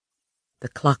The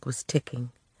clock was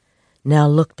ticking.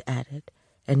 Nell looked at it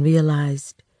and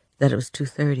realized that it was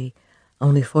 2:30,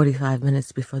 only 45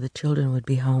 minutes before the children would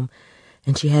be home,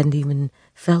 and she hadn't even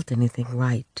felt anything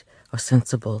right or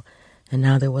sensible, and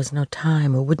now there was no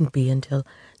time, or wouldn't be until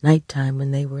nighttime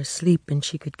when they were asleep and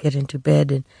she could get into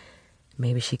bed, and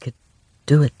maybe she could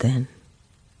do it then.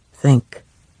 Think.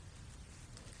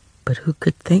 But who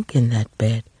could think in that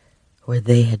bed where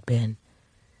they had been,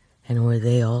 and where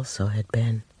they also had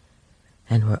been,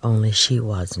 and where only she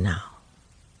was now?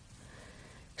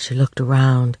 She looked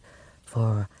around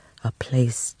for a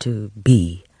place to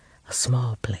be, a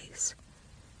small place.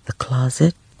 The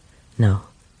closet? No,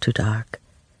 too dark.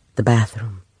 The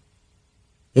bathroom.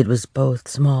 It was both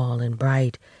small and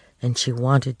bright, and she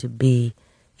wanted to be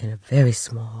in a very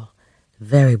small,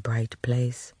 very bright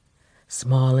place,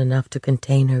 small enough to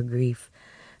contain her grief,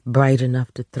 bright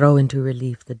enough to throw into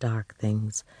relief the dark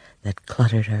things that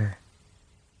cluttered her.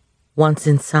 Once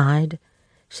inside,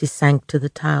 she sank to the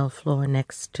tile floor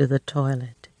next to the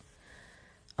toilet.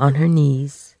 On her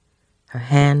knees, her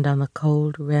hand on the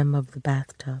cold rim of the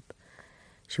bathtub,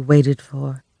 she waited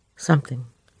for something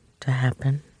to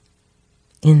happen.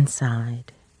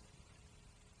 Inside,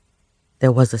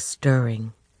 there was a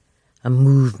stirring, a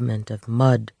movement of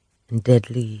mud and dead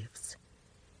leaves.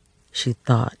 She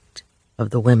thought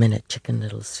of the women at Chicken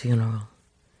Little's funeral,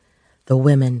 the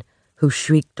women who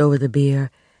shrieked over the bier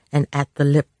and at the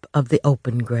lip of the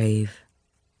open grave.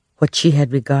 What she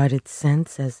had regarded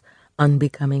since as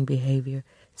unbecoming behavior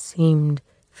seemed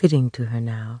fitting to her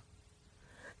now.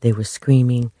 They were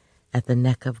screaming at the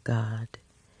neck of God,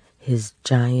 his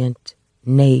giant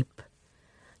nape,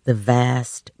 the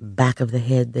vast back of the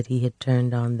head that he had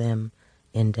turned on them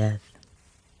in death.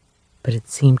 But it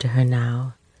seemed to her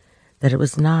now that it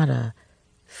was not a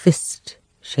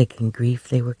fist-shaking grief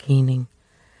they were keening,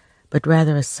 but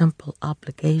rather a simple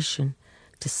obligation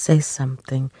to say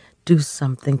something, do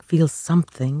something, feel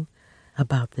something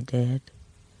about the dead.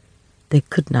 They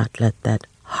could not let that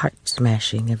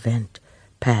heart-smashing event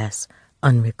pass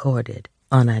unrecorded,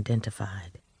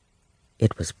 unidentified.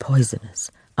 It was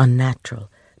poisonous, unnatural,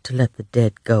 to let the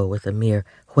dead go with a mere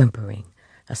whimpering,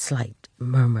 a slight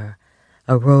murmur,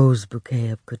 a rose bouquet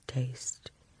of good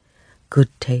taste. Good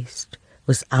taste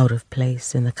was out of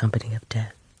place in the company of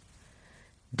death.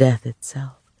 Death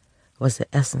itself was the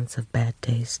essence of bad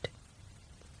taste.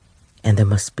 And there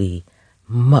must be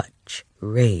much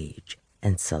rage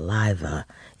and saliva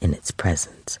in its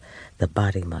presence. The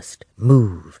body must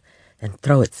move and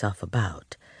throw itself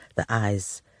about. The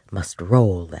eyes must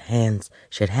roll, the hands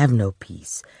should have no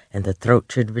peace, and the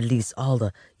throat should release all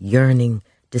the yearning,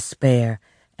 despair,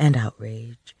 and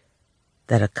outrage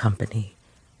that accompany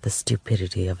the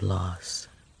stupidity of loss.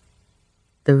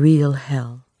 The real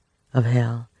hell of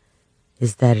hell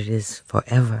is that it is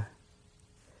forever.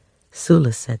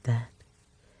 Sula said that.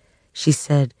 She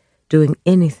said doing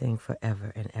anything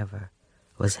forever and ever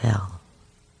was hell.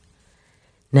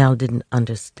 Nell didn't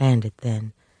understand it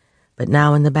then, but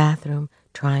now in the bathroom,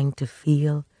 trying to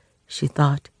feel, she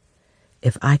thought,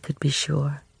 if I could be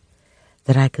sure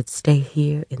that I could stay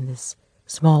here in this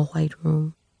small white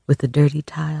room with the dirty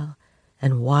tile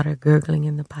and water gurgling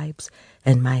in the pipes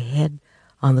and my head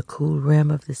on the cool rim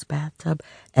of this bathtub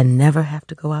and never have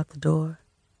to go out the door,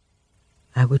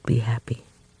 I would be happy.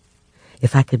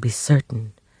 If I could be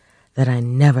certain that I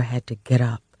never had to get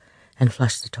up and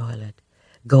flush the toilet,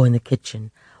 go in the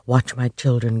kitchen, watch my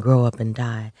children grow up and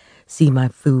die, see my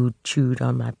food chewed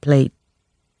on my plate.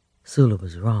 Sula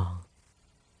was wrong.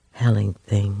 Hell ain't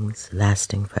things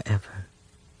lasting forever.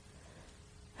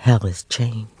 Hell is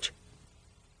change.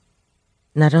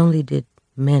 Not only did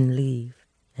men leave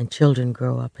and children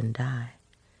grow up and die,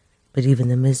 but even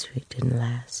the misery didn't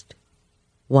last.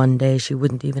 One day she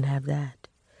wouldn't even have that.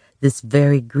 This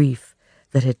very grief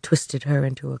that had twisted her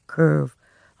into a curve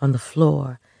on the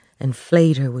floor and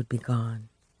flayed her would be gone.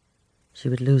 She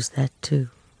would lose that too.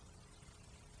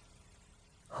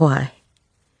 Why,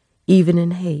 even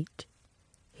in hate,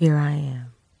 here I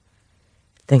am,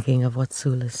 thinking of what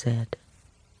Sula said.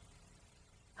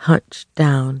 Hunched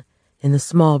down in the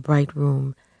small bright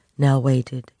room, Nell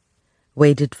waited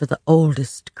for the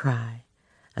oldest cry,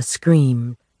 a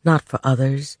scream not for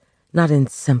others, not in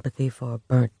sympathy for a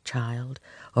burnt child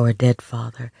or a dead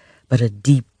father, but a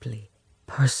deeply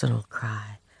personal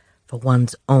cry for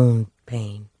one's own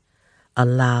pain, a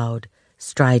loud,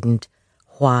 strident,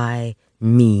 why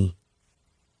me?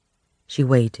 She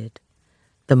waited.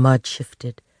 The mud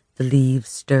shifted, the leaves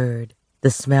stirred,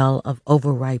 the smell of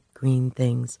overripe green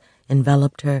things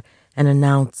enveloped her and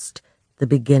announced the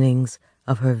beginnings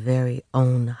of her very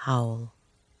own howl.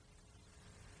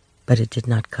 But it did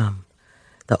not come.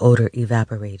 The odor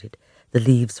evaporated. The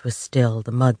leaves were still.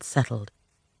 The mud settled.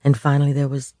 And finally there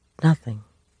was nothing.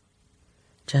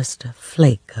 Just a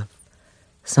flake of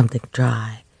something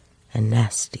dry and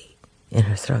nasty in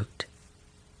her throat.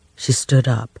 She stood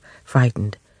up,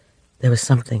 frightened. There was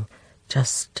something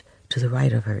just to the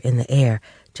right of her, in the air,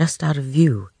 just out of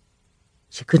view.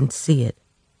 She couldn't see it,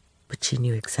 but she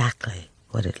knew exactly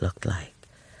what it looked like.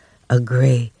 A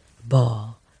gray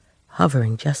ball,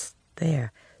 hovering just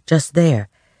there,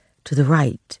 to the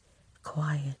right,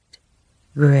 quiet,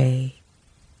 gray,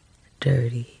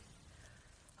 dirty.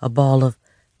 A ball of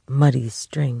muddy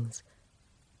strings,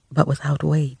 but without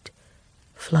weight,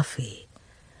 fluffy,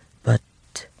 but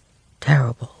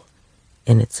terrible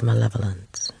in its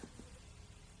malevolence.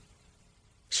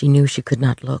 She knew she could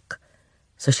not look,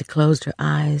 so she closed her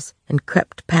eyes and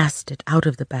crept past it out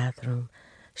of the bathroom,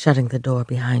 shutting the door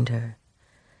behind her.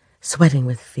 Sweating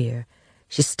with fear,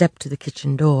 she stepped to the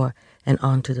kitchen door and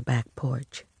onto the back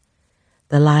porch.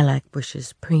 The lilac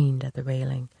bushes preened at the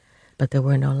railing, but there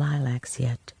were no lilacs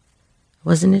yet.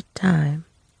 Wasn't it time?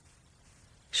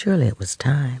 Surely it was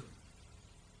time.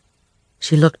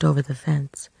 She looked over the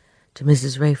fence to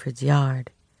Mrs. Rayford's yard.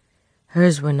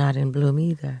 Hers were not in bloom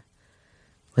either.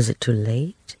 Was it too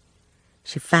late?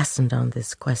 She fastened on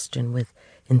this question with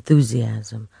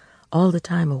enthusiasm, all the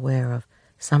time aware of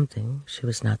something she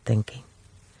was not thinking.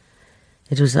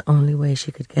 It was the only way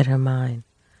she could get her mind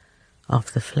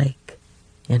off the flake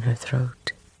in her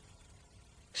throat.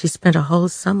 She spent a whole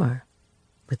summer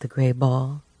with the gray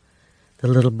ball, the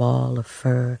little ball of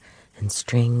fur and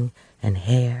string and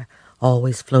hair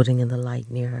always floating in the light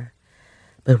near her,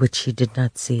 but which she did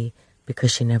not see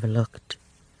because she never looked.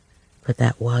 But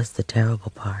that was the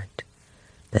terrible part,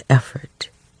 the effort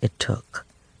it took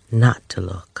not to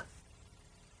look.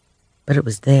 But it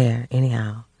was there,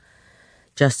 anyhow,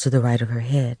 just to the right of her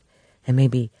head, and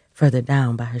maybe further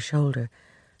down by her shoulder,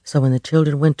 so when the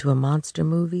children went to a monster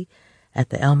movie at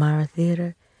the Elmira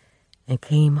Theater and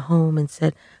came home and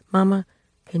said, "Mama,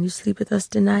 can you sleep with us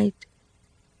tonight?"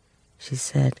 she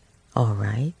said, "All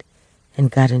right,"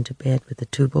 and got into bed with the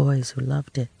two boys who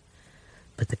loved it.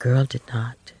 But the girl did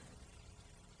not.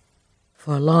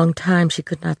 For a long time she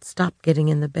could not stop getting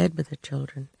in the bed with her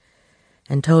children,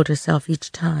 and told herself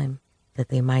each time that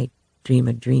they might dream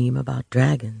a dream about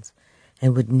dragons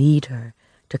and would need her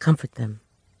to comfort them.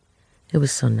 It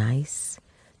was so nice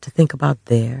to think about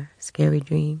their scary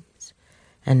dreams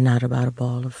and not about a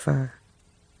ball of fur.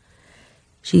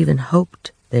 She even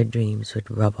hoped their dreams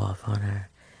would rub off on her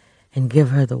and give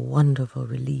her the wonderful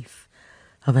relief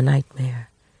of a nightmare,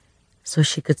 so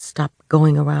she could stop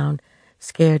going around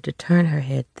scared to turn her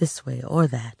head this way or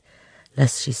that,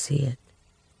 lest she see it.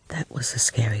 That was the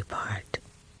scary part,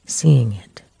 seeing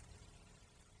it.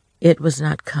 It was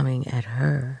not coming at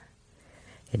her.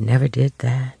 It never did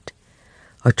that,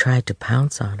 or tried to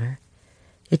pounce on her.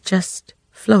 It just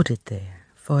floated there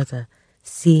for the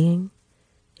seeing,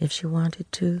 if she wanted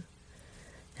to,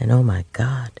 and oh my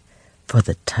God, for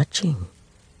the touching,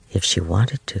 if she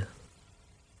wanted to.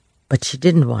 But she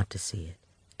didn't want to see it,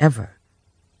 ever,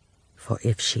 for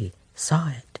if she saw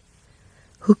it,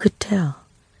 who could tell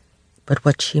but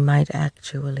what she might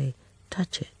actually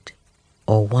touch it,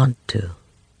 or want to?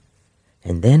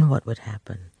 And then what would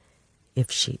happen if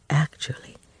she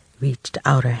actually reached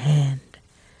out her hand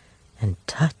and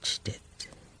touched it?